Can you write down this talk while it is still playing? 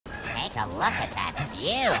take a look at that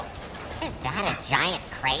view. Is that a giant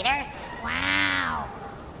crater? Wow.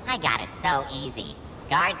 I got it so easy.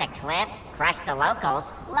 Guard the cliff, crush the locals,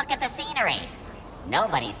 look at the scenery.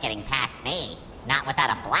 Nobody's getting past me, not without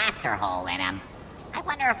a blaster hole in him. I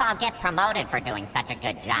wonder if I'll get promoted for doing such a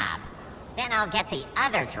good job. Then I'll get the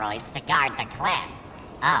other droids to guard the cliff.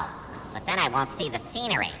 Oh, but then I won't see the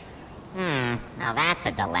scenery. Now that's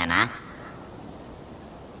a dilemma.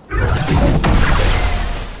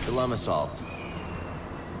 Dilemma solved.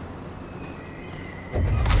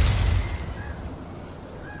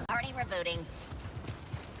 Already rebooting.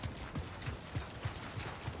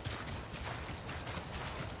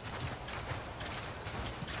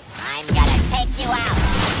 I'm gonna take you out.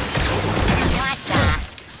 What the?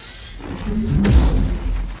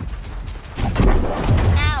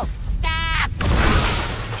 No! Stop!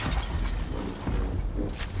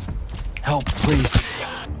 Help, please.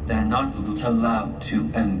 They're not allowed to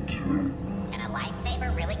enter. Can a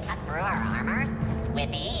lightsaber really cut through our armor?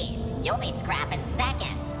 With ease. You'll be scrapping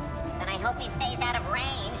seconds. Then I hope he stays out of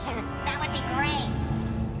range. That would be great.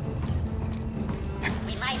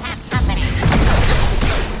 We might have company.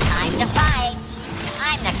 Time to fight.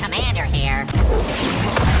 I'm the commander here.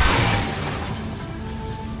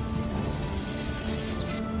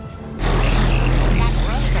 That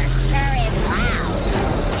laser sure is loud.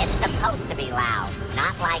 It's supposed to be loud,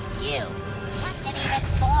 not like you. What's it even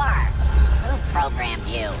for? Who programmed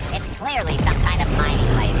you? It's clearly some kind of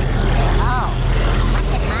mining laser. Oh,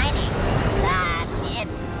 what's it mining?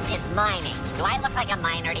 It's mining. Do I look like a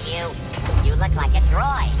miner to you? You look like a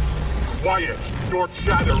droid. Quiet! Your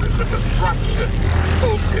chatter is a distraction!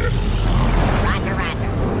 Focus! Roger, roger.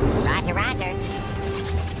 Roger, roger.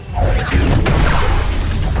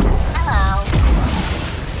 Hello.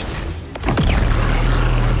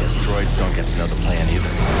 Guess droids don't get to know the plan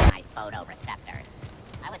either. My photoreceptors.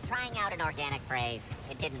 I was trying out an organic phrase.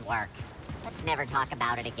 It didn't work. Let's never talk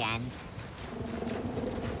about it again.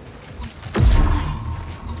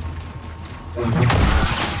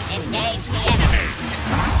 Engage the enemy.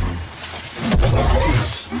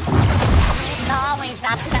 It's always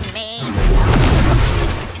up to me.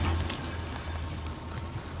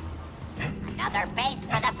 Another base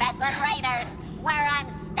for the Bedlam Raiders. We're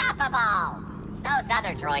unstoppable. Those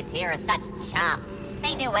other droids here are such chumps.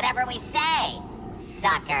 They do whatever we say.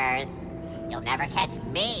 Suckers. You'll never catch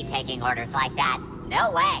me taking orders like that.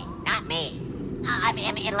 No way. Not me. I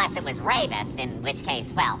mean, unless it was Ravis, in which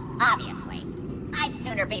case, well, obviously. I'd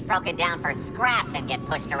sooner be broken down for scrap than get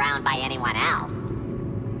pushed around by anyone else.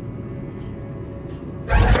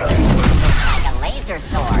 Like a laser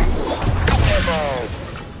sword.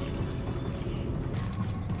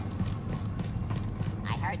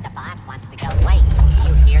 I heard the boss wants to go. Wait, do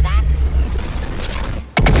you hear that?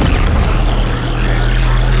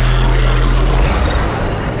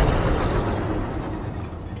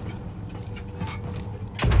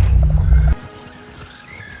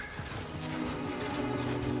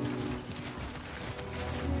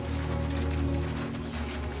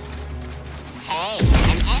 Hey,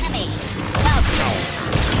 an enemy!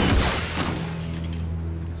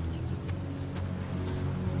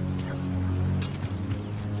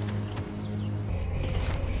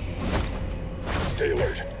 Stay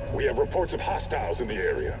alert. We have reports of hostiles in the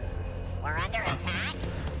area. We're under attack?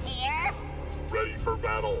 Here? Ready for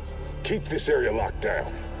battle. Keep this area locked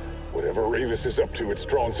down. Whatever Ravis is up to, it's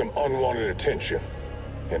drawn some unwanted attention.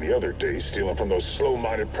 Any other day, stealing from those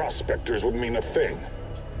slow-minded prospectors would mean a thing.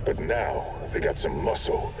 But now, they got some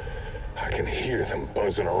muscle. I can hear them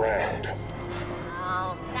buzzing around.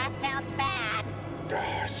 Oh, that sounds bad.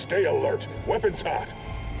 Stay alert. Weapons hot.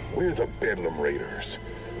 We're the Bedlam Raiders.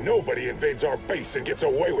 Nobody invades our base and gets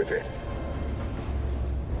away with it.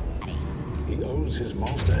 He owes his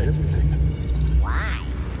master everything. Why?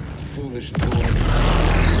 Foolish droid.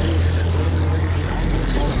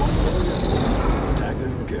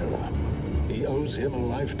 Dagon Gera. He owes him a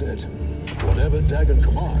life debt. Whatever Dagon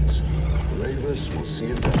commands, Ravis will see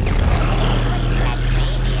it done.